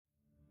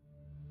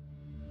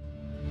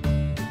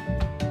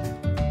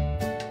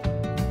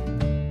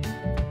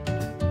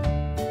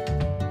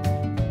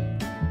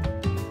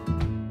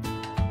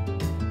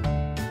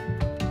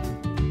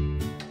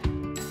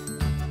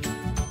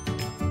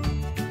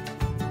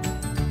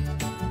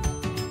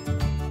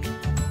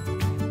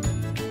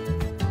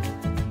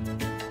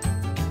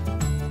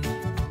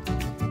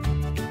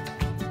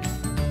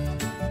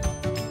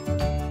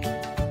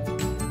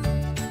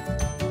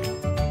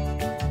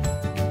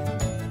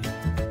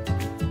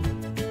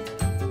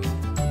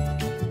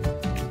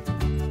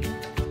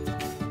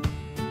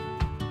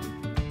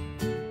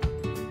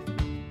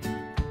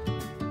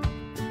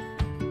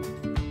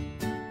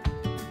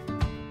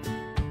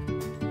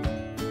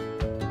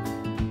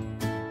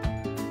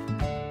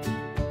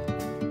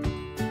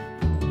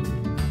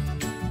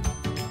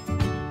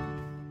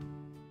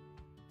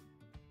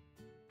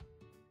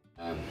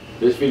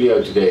This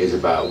video today is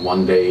about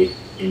 1 day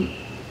in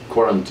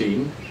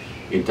quarantine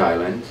in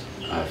Thailand.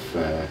 I've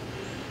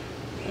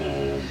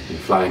been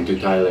flying to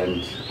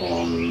Thailand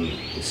on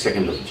the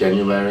 2nd of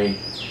January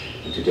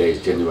and today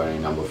is January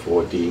number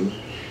 14,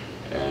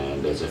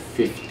 and there's a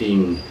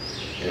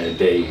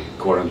 15-day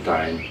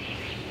quarantine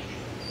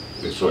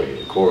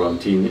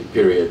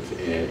period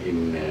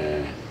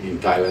in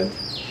Thailand,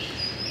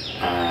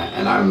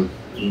 and I'm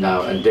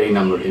now at day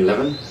number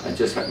 11. I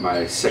just had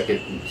my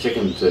second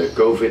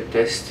COVID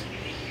test,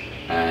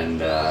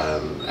 and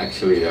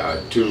actually there are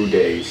 2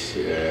 days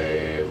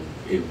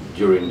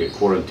during the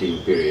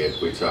quarantine period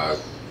which are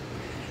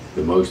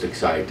the most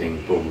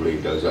exciting. Probably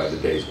those are the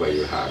days where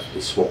you have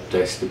the swab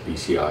test, the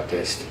PCR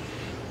test.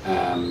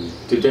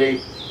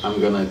 Today I'm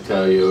gonna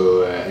tell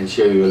you and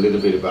show you a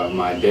little bit about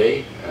my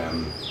day.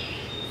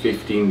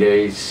 15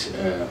 days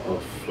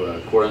of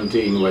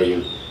quarantine where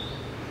you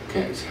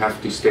have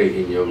to stay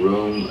in your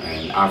room,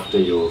 and after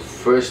your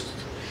first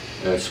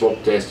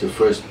swab test, your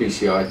first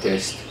PCR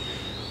test,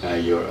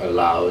 you're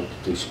allowed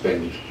to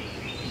spend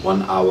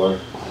 1 hour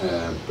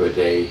per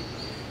day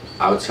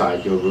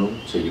outside your room.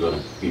 So you're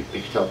going to be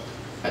picked up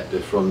at the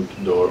front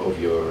door of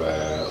your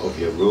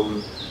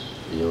room.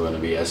 You're going to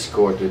be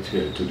escorted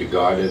to the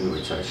garden,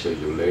 which I'll show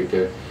you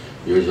later.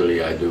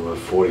 Usually I do a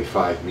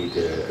 45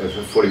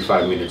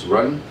 minutes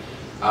run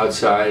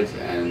outside,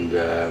 and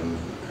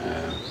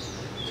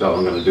so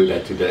I'm going to do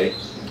that today,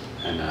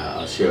 and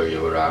I'll show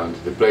you around.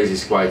 The place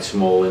is quite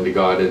small in the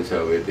garden,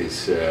 so it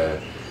is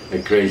a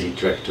crazy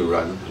track to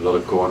run, a lot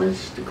of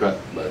corners to cut,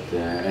 but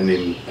and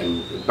in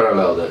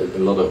parallel a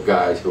lot of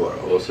guys who are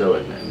also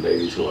and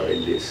ladies who are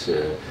in this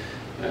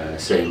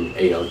same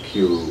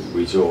ALQ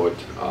resort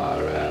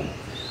are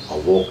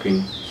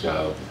walking,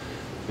 so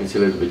it's a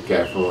little bit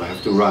careful. I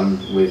have to run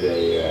with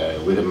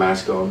a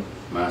mask on.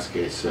 Mask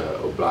is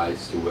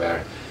obliged to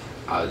wear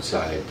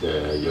outside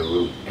your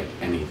room at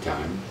any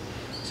time.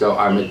 So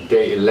I'm at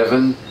day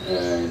 11.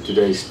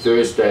 Today is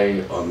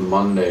Thursday. On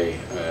Monday,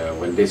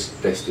 when this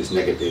test is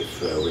negative,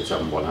 which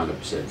I'm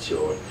 100%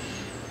 sure,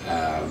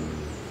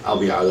 I'll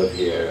be out of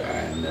here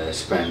and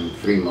spend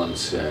 3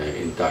 months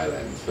in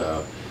Thailand.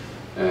 So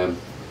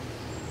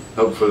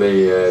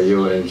hopefully you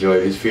will enjoy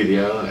this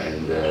video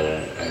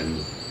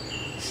and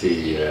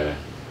see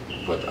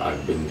what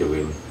I've been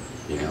doing,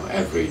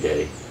 every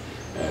day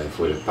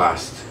for the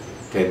past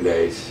 10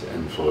 days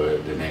and for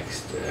the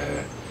next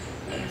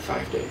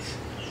 5 days.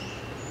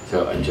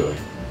 So enjoy.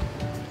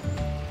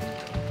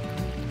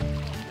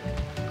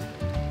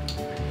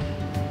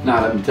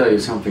 Now let me tell you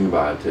something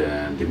about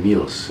the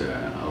meals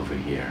over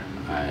here.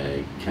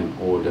 I can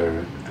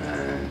order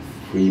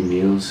 3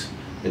 meals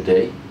a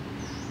day: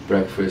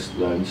 breakfast,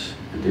 lunch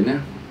and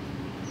dinner.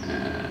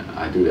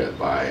 I do that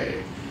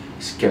by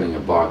scanning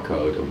a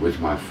barcode, and with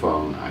my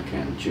phone I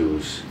can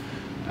choose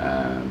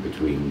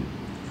between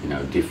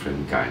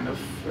different kind of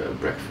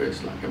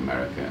breakfast, like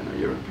American or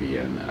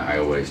European, and I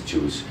always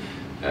choose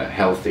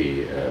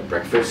healthy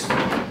breakfast.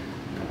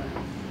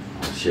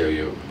 I'll show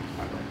you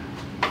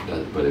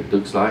what it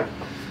looks like.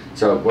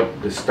 So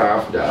what the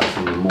staff does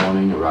in the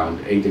morning around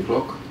 8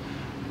 o'clock,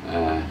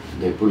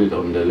 they put it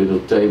on the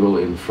little table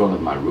in front of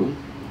my room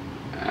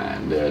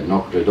and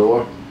knock the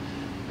door,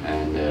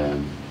 and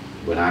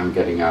when I'm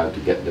getting out to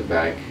get the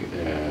bag,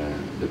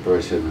 the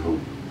person who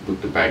put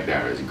the bag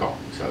there is gone,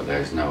 so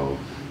there's no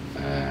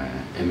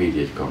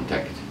immediate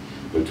contact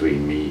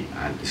between me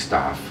and the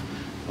staff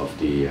of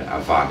the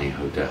Avani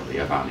Hotel. The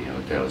Avani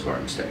Hotel is where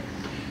I'm staying.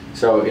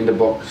 So in the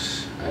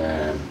box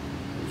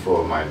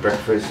for my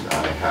breakfast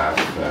I have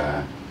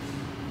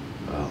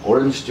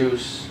orange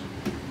juice,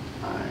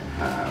 I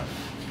have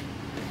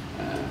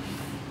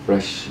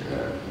fresh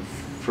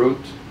fruit,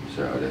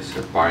 so there's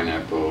a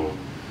pineapple,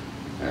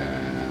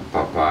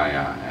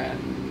 papaya and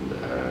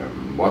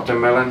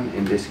watermelon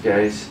in this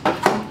case.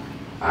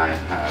 I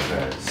have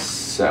a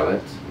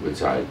salad,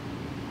 which I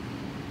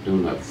do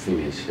not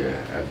finish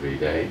every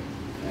day.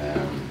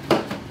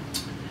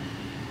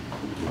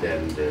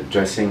 Then the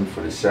dressing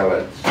for the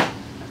salad,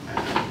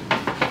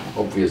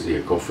 obviously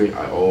a coffee.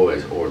 I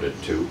always order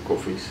 2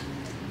 coffees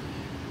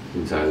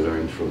since I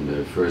learned from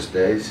the first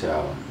day.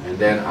 So, and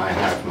then I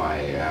have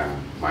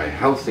my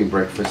healthy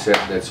breakfast set.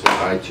 That's what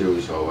I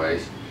choose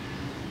always,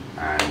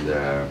 and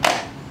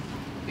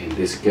in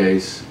this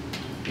case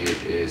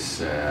it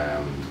is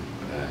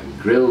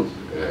grilled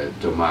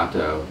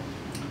tomato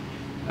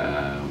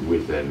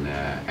with an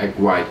egg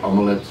white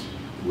omelette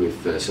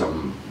with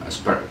some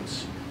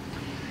asparagus.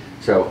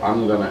 So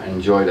I'm gonna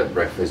enjoy that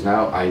breakfast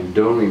now. I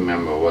don't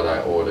remember what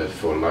I ordered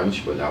for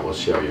lunch, but I will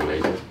show you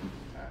later.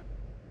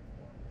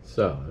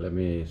 So let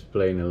me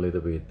explain a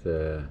little bit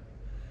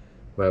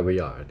where we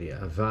are. The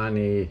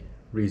Avani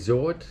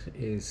Resort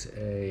is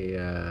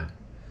a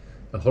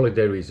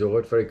holiday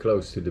resort very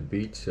close to the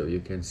beach. So you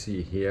can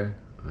see here,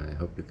 I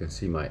hope you can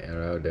see my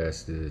arrow,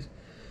 there's the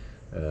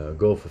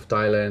Gulf of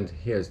Thailand.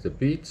 Here's the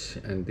beach,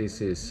 and this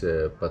is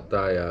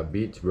Pattaya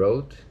Beach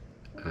Road,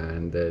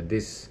 and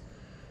this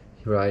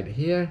right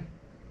here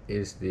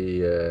is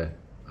the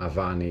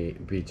Avani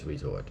Beach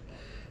Resort.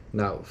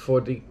 Now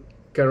for the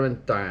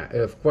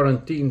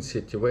quarantine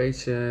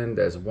situation,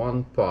 there's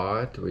one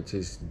part, which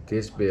is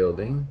this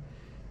building,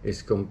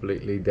 is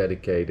completely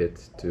dedicated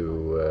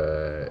to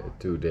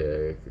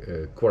the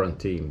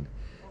quarantine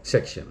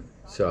section.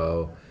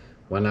 So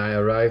when I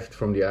arrived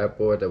from the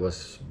airport, I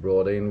was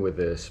brought in with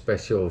a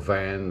special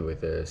van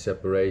with a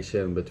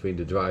separation between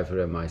the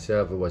driver and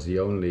myself. I was the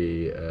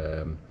only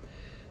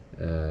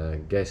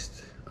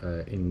guest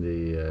in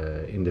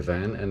the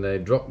van, and they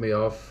dropped me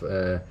off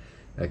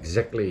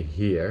exactly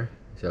here.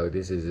 So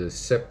this is a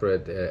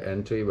separate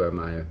entry where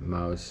my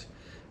mouse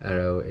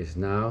arrow is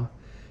now,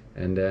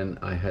 and then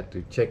I had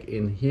to check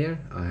in here.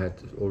 I had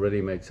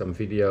already made some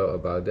video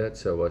about that,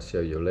 so I'll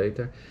show you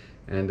later.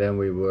 And then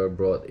we were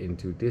brought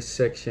into this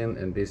section,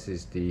 and this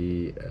is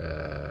the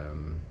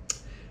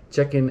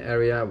check-in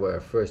area, where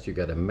first you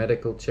get a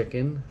medical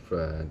check-in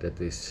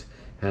that is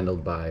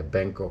handled by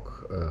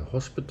Bangkok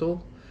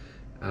Hospital,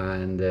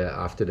 and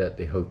after that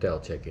the hotel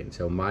check-in.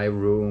 So my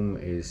room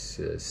is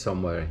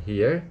somewhere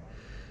here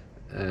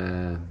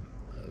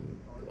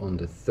on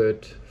the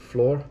 3rd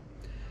floor.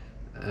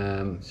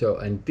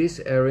 And this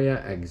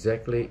area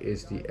exactly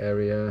is the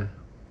area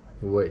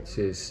which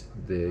is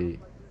the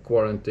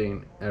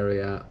quarantine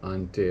area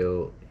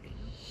until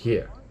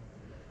here.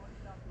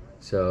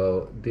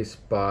 So this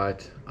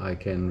part I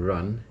can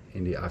run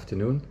in the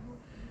afternoon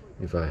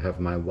if I have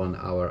my 1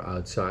 hour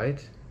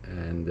outside,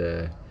 and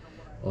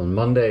on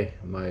Monday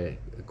my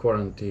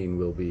quarantine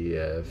will be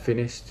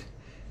finished,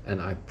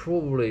 and I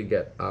probably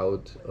get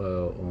out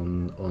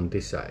on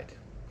this side.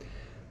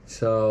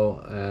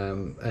 So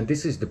and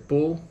this is the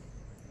pool,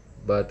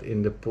 but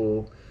in the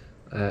pool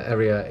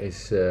area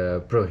is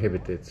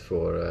prohibited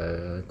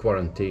for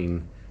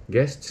quarantine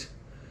guests,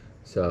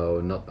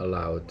 so not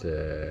allowed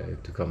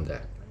to come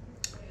there.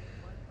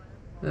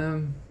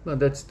 Well,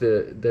 that's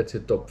a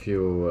top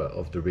view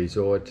of the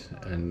resort,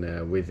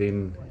 and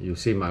within you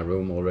see my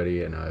room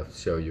already, and I'll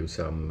show you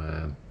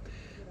some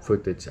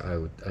footage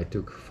I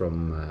took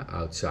from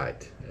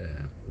outside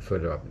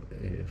further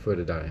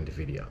down in the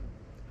video.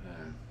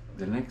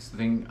 The next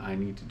thing I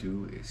need to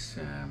do is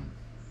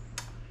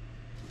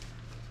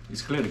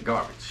clear the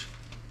garbage.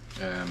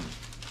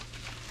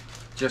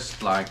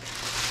 Just like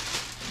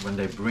when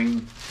they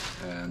bring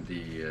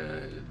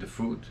the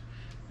food,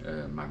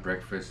 my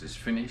breakfast is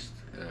finished.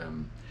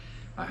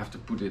 I have to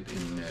put it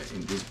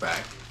in this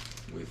bag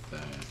with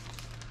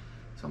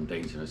some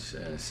dangerous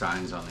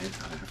signs on it.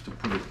 I have to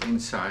put it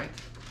inside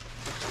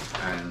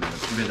and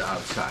put it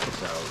outside,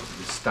 so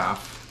the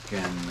staff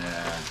can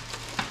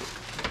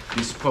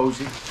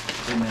dispose it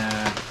in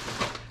a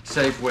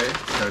safe way,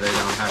 so they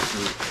don't have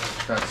to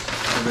touch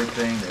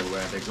everything. They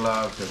wear their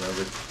gloves, they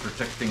wear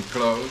protecting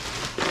clothes.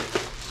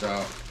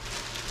 So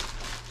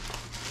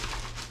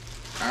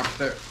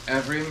after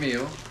every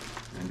meal,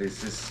 and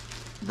this is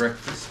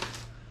breakfast,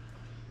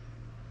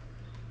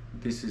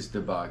 this is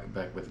the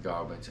bag with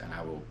garbage, and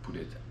I will put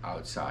it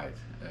outside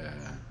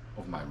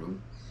of my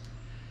room.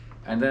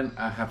 And then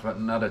I have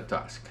another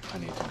task I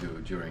need to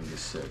do during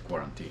this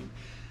quarantine.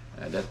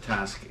 That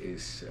task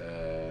is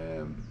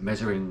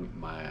measuring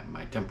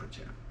my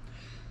temperature.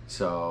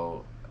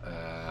 So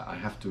I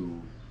have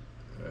to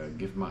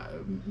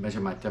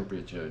measure my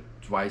temperature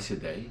twice a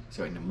day,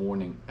 so in the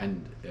morning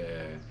and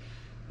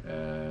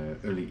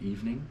early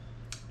evening.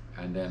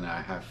 And then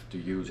I have to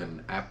use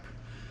an app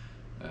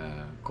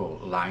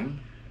called Line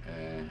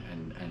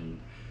and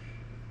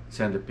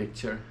send a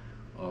picture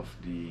of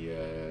the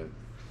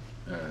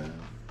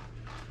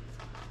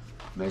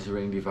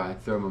measuring device,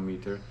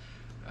 thermometer,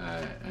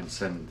 and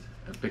send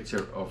a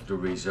picture of the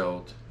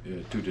result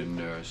to the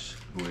nurse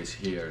who is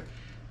here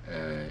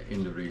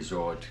in the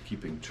resort,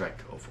 keeping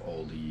track of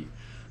all the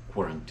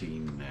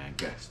quarantine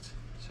guests.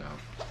 So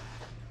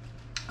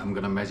I'm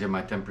gonna measure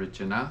my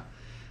temperature now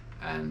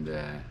and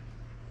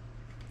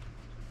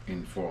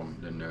inform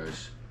the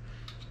nurse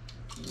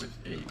with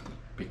a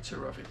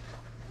picture of it.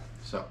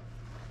 So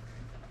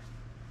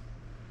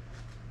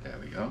there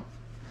we go.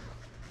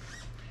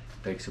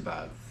 Takes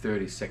about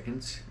 30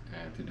 seconds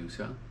to do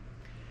so.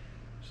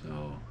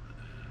 So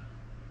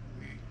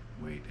we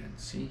wait and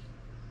see.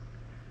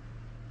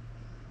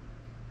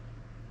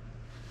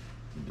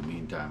 In the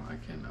meantime, I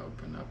can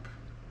open up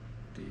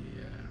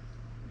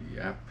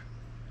the app,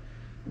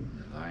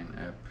 the Line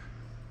app.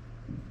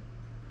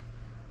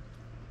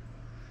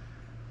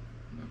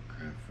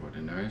 Look for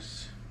the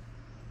nurse.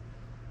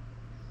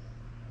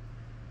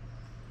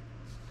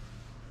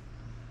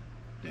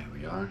 There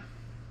we are.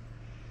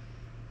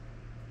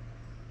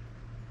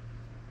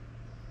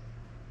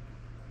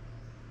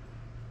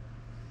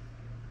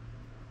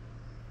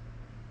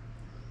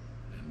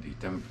 And the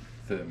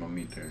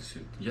thermometer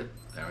should, yep,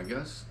 there it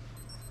goes.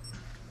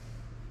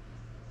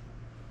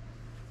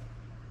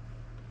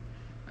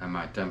 And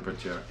my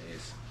temperature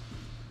is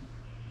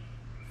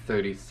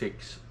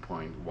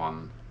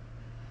 36.1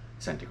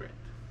 centigrade.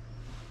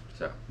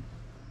 So,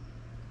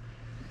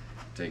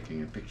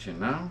 taking a picture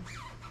now.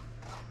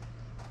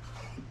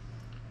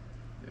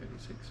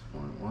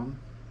 36.1,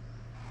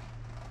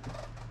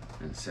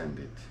 and send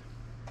it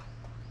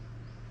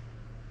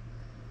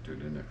to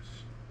the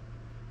nurse.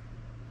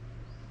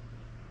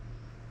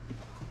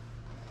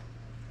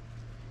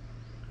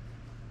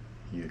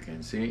 you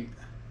can see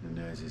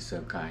the nurse is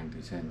so kind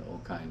to send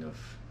all kind of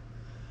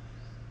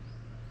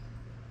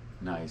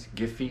nice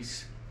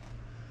gifties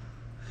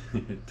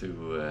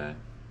to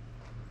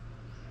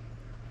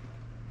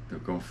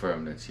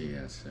confirm that she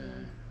has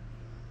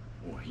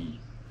or he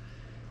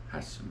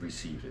has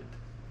received it.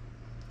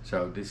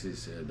 So this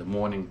is the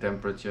morning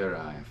temperature.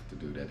 I have to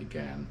do that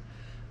again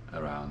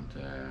around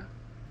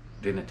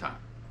dinner time.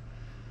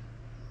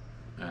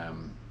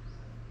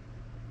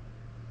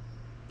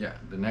 Yeah,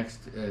 the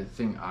next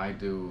thing I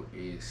do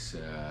is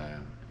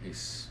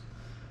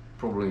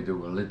probably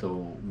do a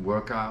little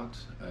workout.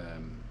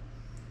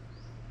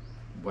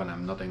 When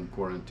I'm not in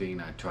quarantine,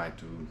 I try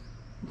to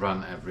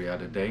run every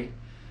other day,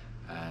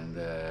 and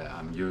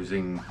I'm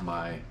using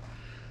my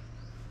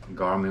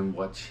Garmin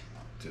watch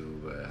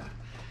to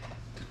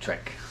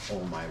track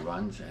all my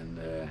runs, and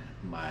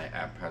my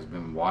app has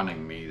been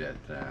warning me that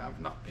I've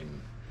not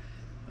been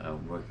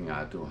working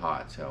out too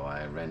hard, so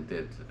I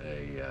rented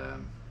a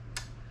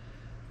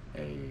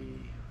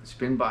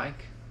spin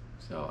bike,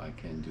 so I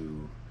can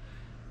do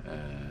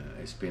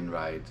a spin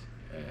ride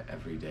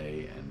every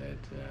day, and that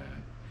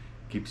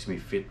keeps me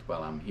fit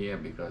while I'm here,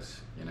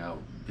 because you know,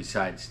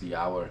 besides the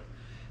hour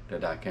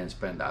that I can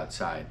spend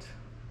outside,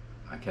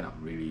 I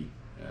cannot really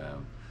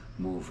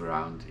move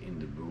around in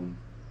the room.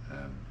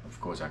 Of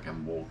course I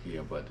can walk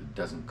here, but it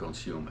doesn't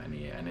consume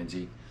any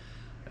energy,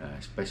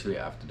 especially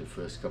after the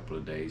first couple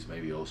of days,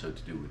 maybe also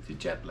to do with the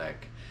jet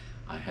lag.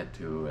 I had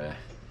to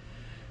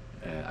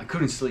I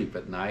couldn't sleep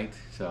at night,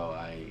 so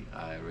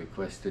I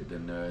requested the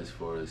nurse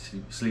for a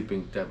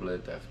sleeping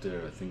tablet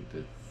after I think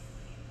the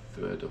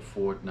third or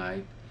fourth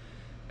night,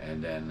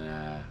 and then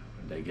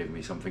they gave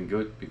me something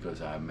good,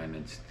 because I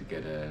managed to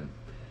get I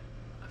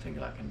think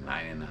like a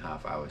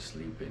 9.5 hours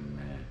sleep in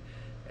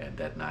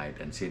that night,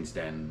 and since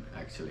then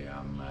actually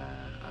I'm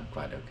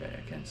quite okay.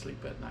 I can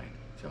sleep at night,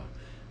 so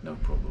no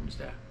problems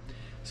there.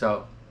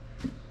 So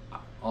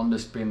on the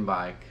spin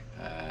bike,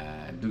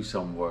 do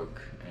some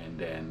work, and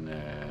then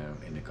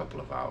in a couple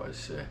of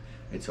hours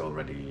it's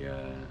already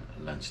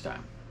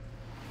lunchtime.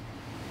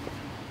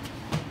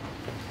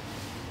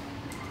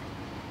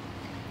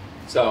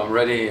 So I'm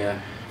ready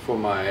for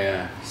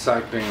my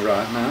cycling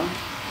ride now.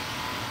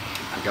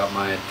 I got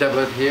my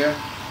tablet here,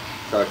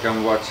 so I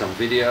can watch some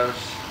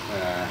videos.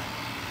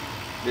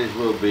 This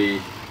will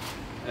be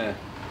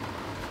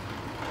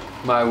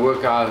my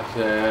workout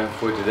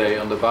for today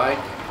on the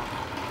bike,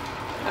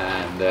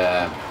 and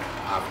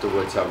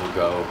afterwards I will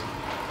go,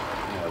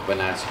 when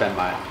I spend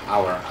my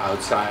hour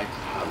outside,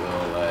 I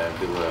will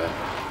do a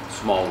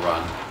small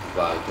run,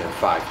 about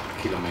 5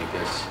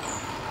 kilometers,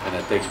 and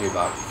it takes me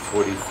about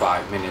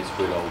 45 minutes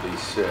with all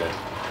these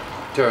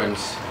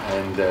turns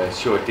and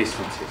short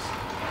distances.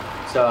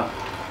 So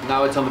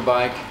now it's on the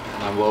bike,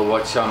 and I will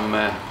watch some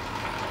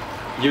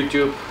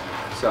YouTube,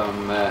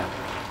 some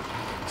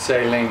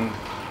sailing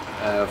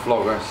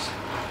vloggers.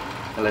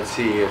 Let's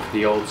see if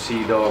the old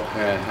Sea Dog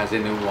has a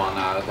new one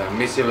out. I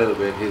miss a little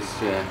bit his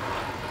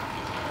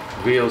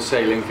real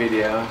sailing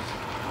videos,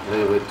 a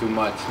little bit too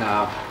much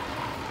now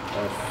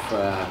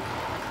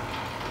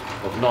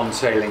of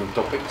non-sailing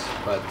topics,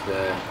 but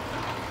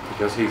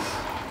because he's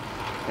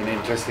an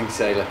interesting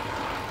sailor,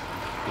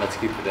 let's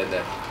keep it at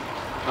that.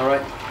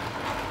 Alright,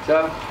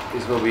 so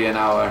this will be an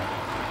hour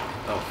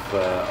of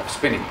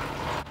spinning.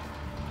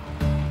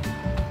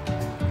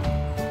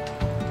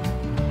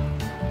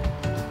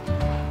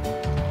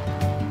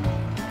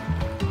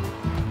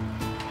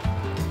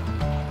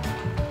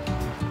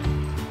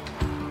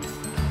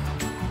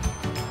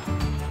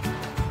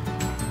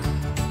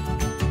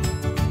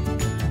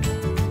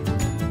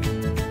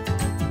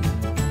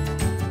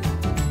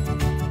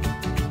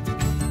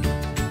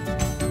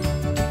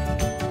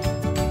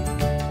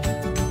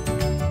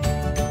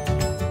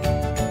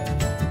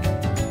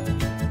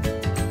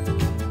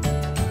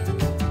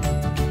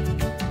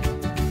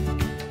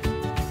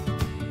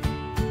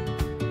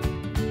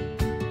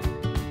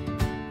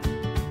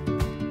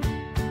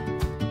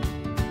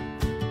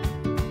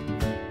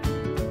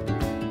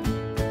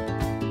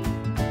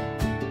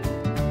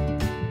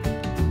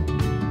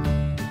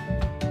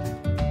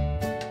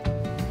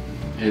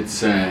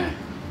 It's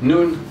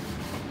noon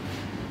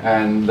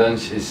and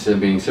lunch is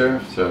being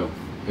served, so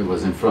it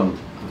was in front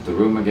of the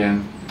room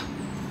again,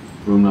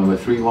 room number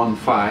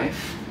 315.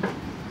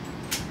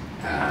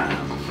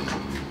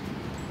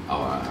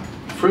 Our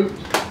fruit,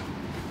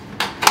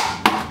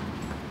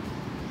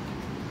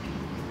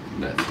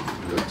 that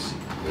looks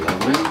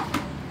lovely.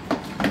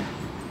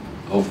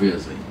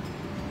 Obviously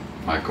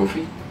my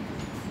coffee,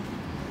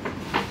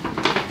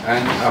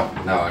 and oh,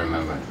 now I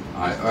remember,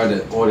 I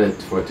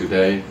ordered for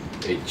today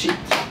a cheat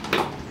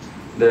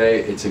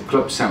day. It's a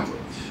club sandwich,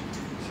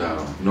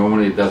 so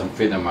normally it doesn't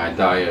fit in my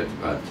diet,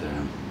 but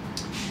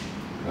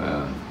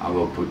I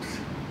will put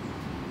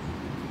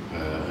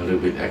a little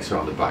bit extra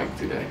on the bike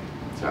today.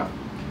 So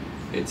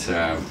it's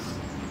a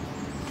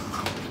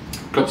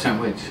club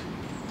sandwich.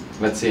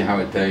 Let's see how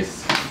it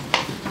tastes.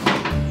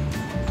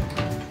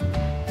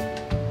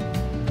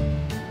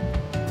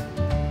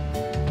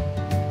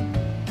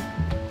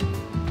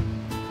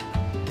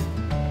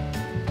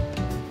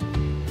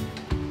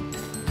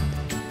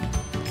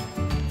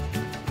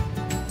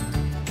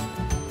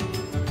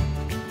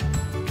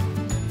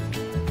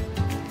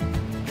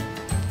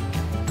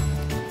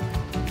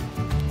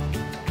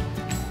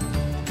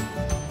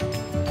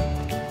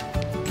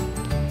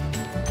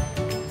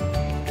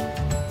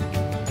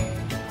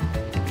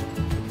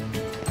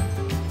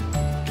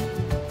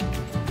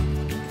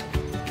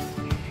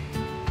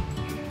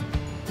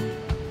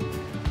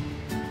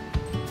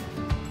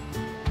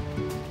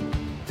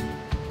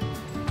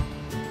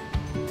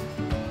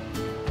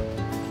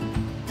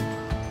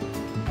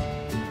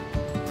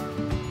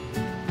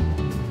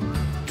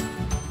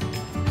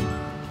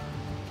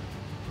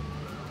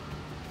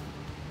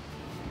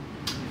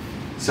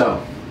 So,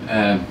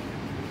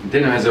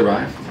 dinner has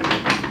arrived,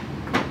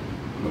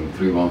 room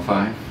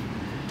 315.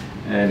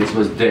 This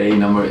was day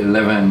number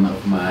 11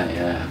 of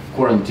my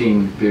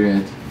quarantine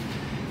period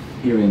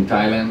here in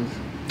Thailand.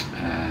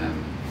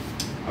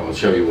 I will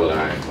show you what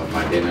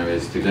my dinner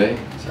is today.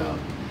 So,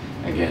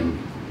 again,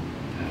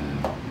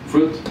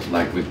 fruit,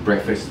 like with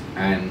breakfast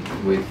and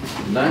with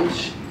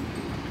lunch.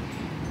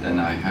 Then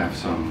I have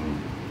some,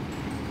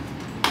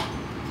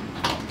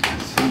 I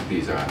think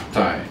these are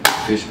Thai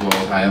fish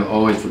balls. I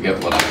always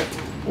forget what I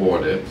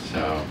ordered,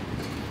 so,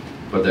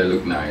 but they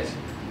look nice.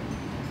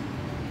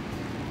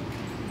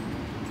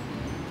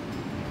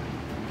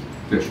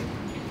 Fish.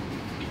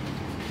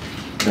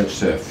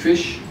 That's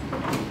fish,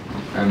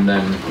 and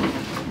then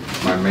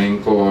my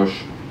main course.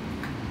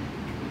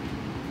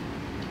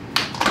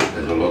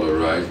 There's a lot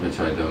of rice which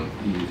I don't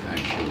eat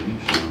actually.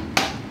 So.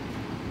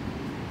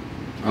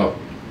 Oh,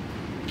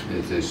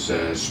 it is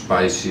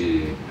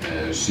spicy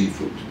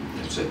seafood.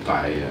 It's a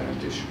Thai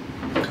dish.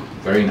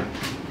 Very nice.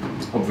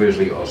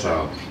 Obviously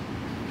also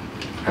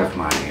have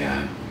my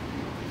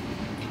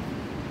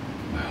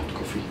hot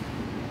coffee.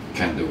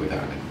 Can't do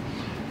without it.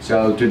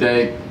 So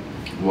today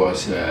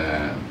was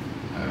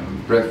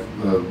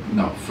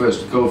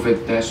first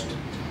COVID test,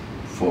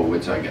 for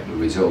which I get the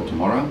result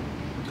tomorrow.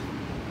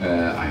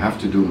 I have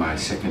to do my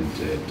second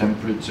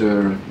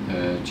temperature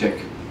check.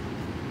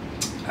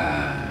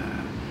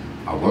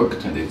 I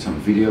worked, I did some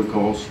video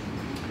calls.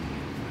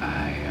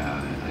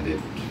 I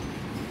did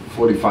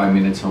 45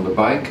 minutes on the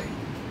bike.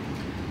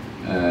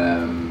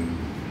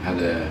 Had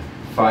a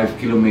 5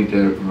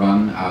 kilometer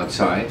run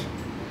outside.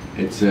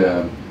 It's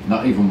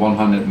not even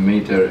 100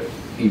 meters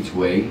each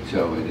way,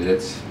 so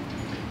that's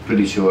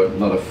pretty short. A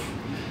lot of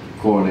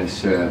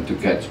corners to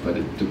catch, but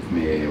it took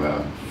me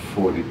about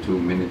 42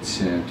 minutes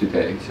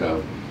today.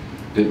 So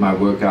did my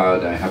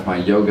workout. I have my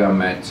yoga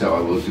mat, so I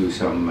will do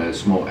some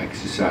small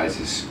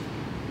exercises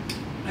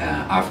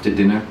after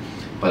dinner.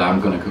 But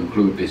I'm going to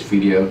conclude this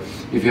video.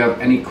 If you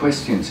have any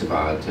questions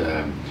about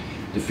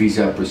the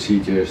visa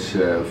procedures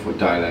for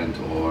Thailand,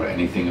 or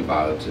anything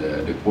about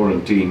the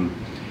quarantine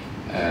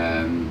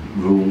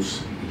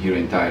rules here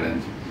in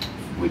Thailand,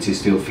 which is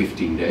still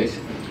 15 days,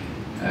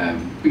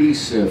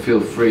 please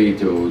feel free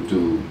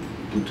to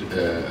put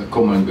a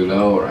comment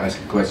below or ask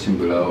a question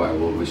below. I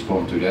will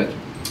respond to that.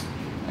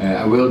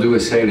 I will do a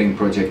sailing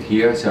project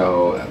here,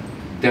 so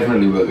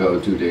definitely will go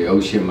to the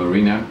ocean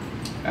marina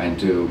and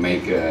to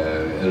make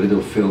a little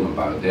film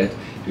about that.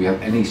 Do you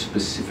have any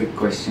specific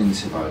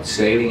questions about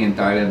sailing in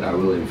Thailand? I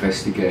will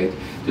investigate.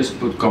 Just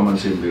put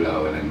comments in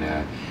below, and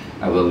then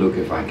I will look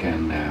if I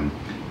can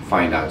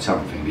find out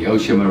something. The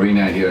ocean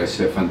marina here is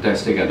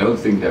fantastic. I don't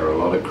think there are a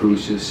lot of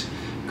cruises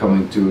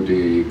coming to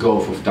the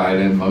Gulf of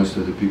Thailand. Most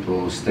of the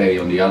people stay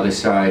on the other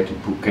side, to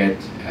Phuket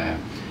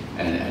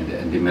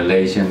and the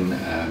Malaysian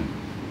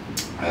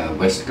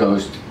west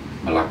coast,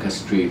 Malacca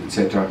Street,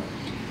 etc.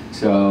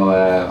 So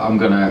I'm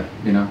gonna,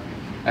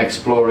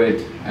 explore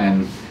it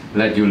and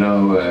let you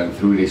know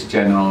through this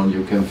channel.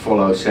 You can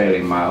follow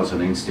Sailing Miles on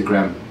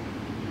Instagram.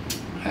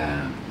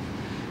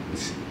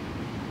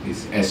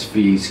 It's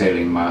SV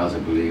Sailing Miles, I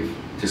believe.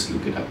 Just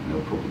look it up, no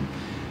problem.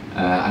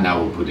 And I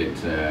will put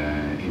it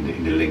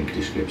in the link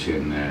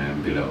description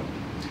below.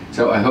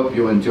 So I hope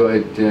you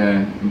enjoyed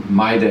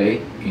my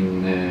day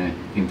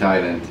in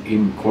Thailand,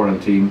 in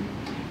quarantine.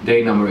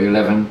 Day number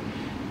 11.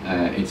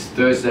 It's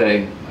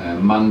Thursday,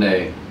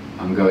 Monday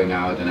I'm going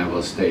out, and I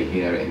will stay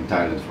here in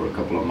Thailand for a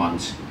couple of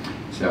months.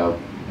 So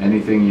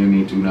anything you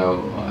need to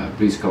know,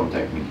 please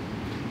contact me.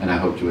 And I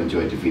hope you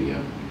enjoyed the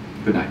video.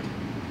 Good night.